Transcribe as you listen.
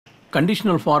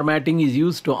Conditional formatting is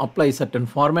used to apply certain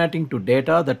formatting to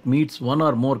data that meets one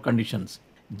or more conditions.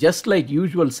 Just like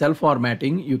usual cell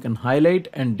formatting, you can highlight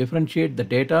and differentiate the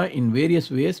data in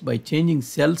various ways by changing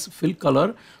cells' fill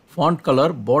color, font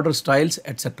color, border styles,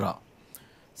 etc.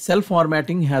 Cell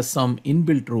formatting has some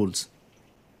inbuilt rules.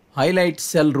 Highlight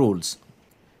cell rules.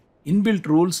 Inbuilt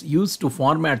rules used to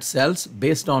format cells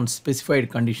based on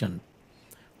specified condition.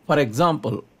 For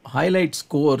example, highlight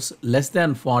scores less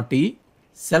than 40.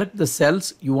 Select the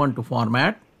cells you want to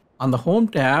format. On the Home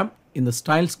tab in the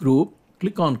Styles group,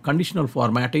 click on Conditional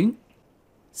Formatting.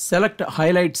 Select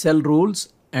Highlight Cell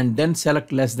Rules and then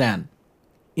select less than.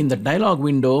 In the dialog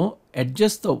window,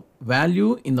 adjust the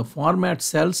value in the Format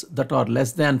cells that are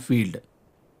less than field.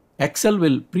 Excel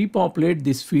will pre-populate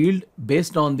this field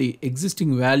based on the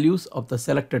existing values of the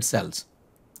selected cells.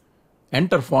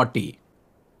 Enter 40.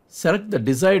 Select the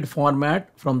desired format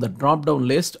from the drop-down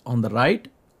list on the right.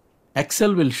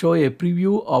 Excel will show a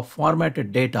preview of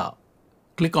formatted data.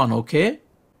 Click on OK.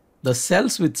 The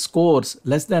cells with scores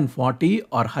less than 40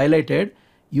 are highlighted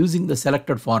using the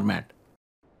selected format.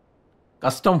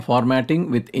 Custom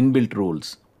formatting with inbuilt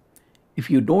rules. If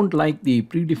you don't like the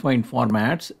predefined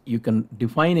formats, you can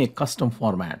define a custom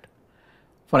format.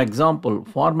 For example,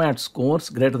 format scores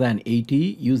greater than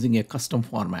 80 using a custom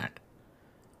format.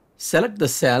 Select the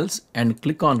cells and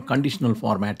click on Conditional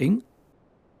Formatting.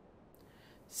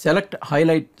 Select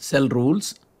Highlight Cell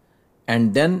Rules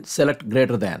and then select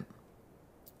greater than.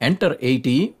 Enter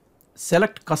 80.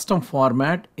 Select Custom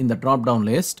Format in the drop-down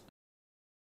list.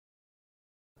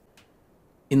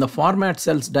 In the Format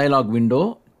Cells dialog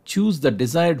window, choose the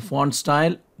desired font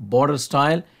style, border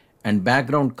style, and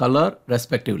background color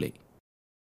respectively.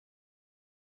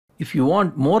 If you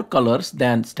want more colors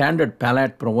than standard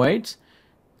palette provides,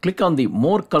 click on the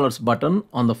More Colors button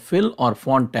on the Fill or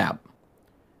Font tab.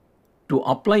 To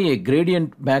apply a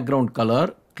gradient background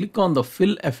color, click on the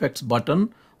Fill Effects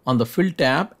button on the Fill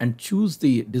tab and choose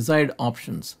the desired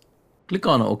options. Click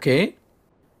on OK.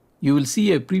 You will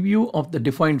see a preview of the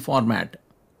defined format.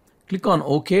 Click on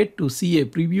OK to see a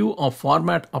preview of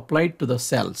format applied to the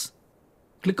cells.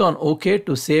 Click on OK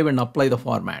to save and apply the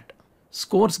format.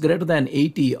 Scores greater than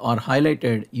 80 are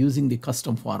highlighted using the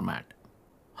custom format.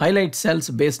 Highlight cells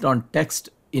based on text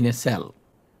in a cell.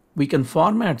 We can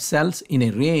format cells in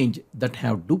a range that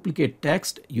have duplicate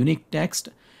text, unique text,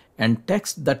 and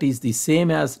text that is the same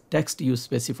as text you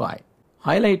specify.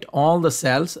 Highlight all the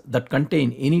cells that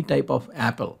contain any type of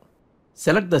apple.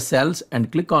 Select the cells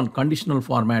and click on Conditional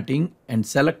Formatting and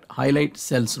select Highlight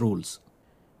Cells Rules.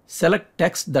 Select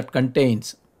text that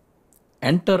contains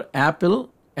Enter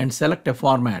Apple and select a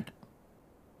format.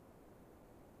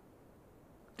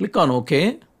 Click on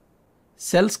OK.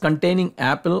 Cells containing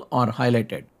apple are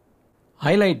highlighted.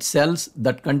 Highlight cells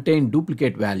that contain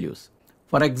duplicate values.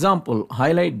 For example,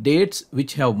 highlight dates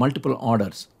which have multiple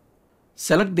orders.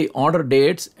 Select the order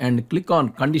dates and click on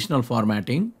Conditional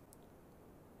Formatting.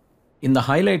 In the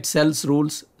Highlight Cells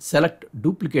rules, select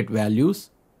Duplicate Values.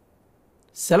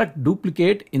 Select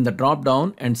Duplicate in the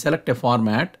drop-down and select a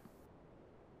format.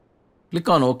 Click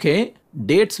on OK.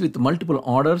 Dates with multiple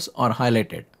orders are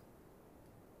highlighted.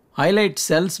 Highlight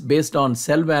cells based on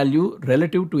cell value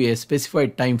relative to a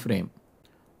specified time frame.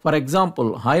 For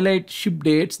example, highlight ship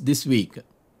dates this week.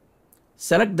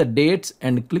 Select the dates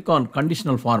and click on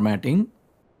Conditional Formatting.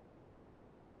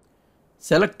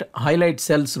 Select Highlight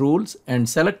Cells Rules and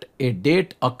select a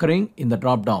date occurring in the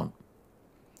drop-down.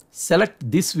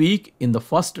 Select this week in the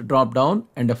first drop-down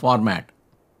and a format.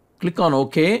 Click on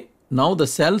OK. Now the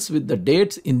cells with the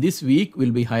dates in this week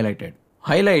will be highlighted.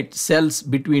 Highlight cells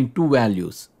between two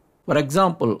values. For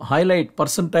example, highlight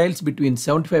percentiles between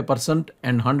 75%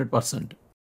 and 100%.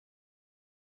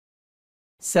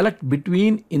 Select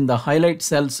Between in the Highlight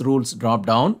Cells Rules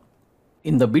drop-down.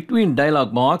 In the Between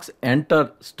dialog box,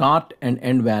 enter Start and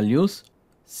End values.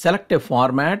 Select a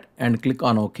format and click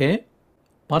on OK.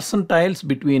 Percentiles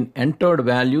between entered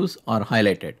values are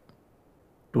highlighted.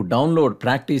 To download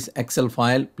practice Excel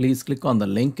file, please click on the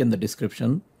link in the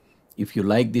description. If you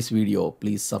like this video,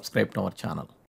 please subscribe to our channel.